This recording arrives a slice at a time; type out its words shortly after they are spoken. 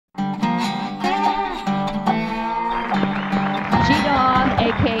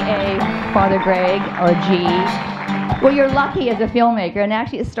Father Greg, or G. Well, you're lucky as a filmmaker, and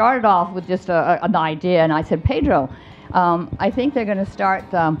actually it started off with just an idea, and I said, Pedro, I think they're going to start,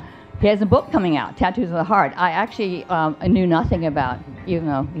 he has a book coming out, Tattoos of the Heart. I actually knew nothing about, even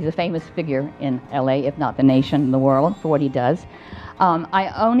though he's a famous figure in LA, if not the nation, the world, for what he does.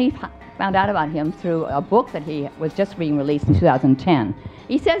 I only found out about him through a book that he was just being released in 2010.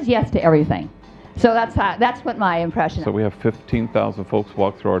 He says yes to everything. So that's what my impression is. So we have 15,000 folks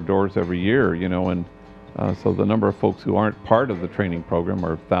walk through our doors every year, you know, and so the number of folks who aren't part of the training program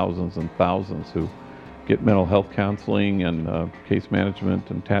are thousands and thousands who get mental health counseling and case management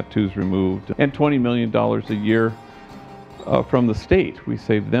and tattoos removed. And $20 million a year from the state. We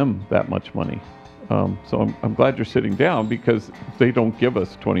save them that much money. So I'm glad you're sitting down, because they don't give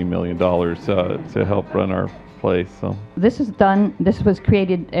us $20 million to help run our place. So this was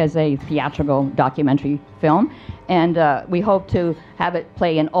created as a theatrical documentary film, and we hope to have it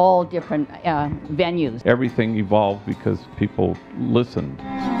play in all different venues. Everything evolved because people listened.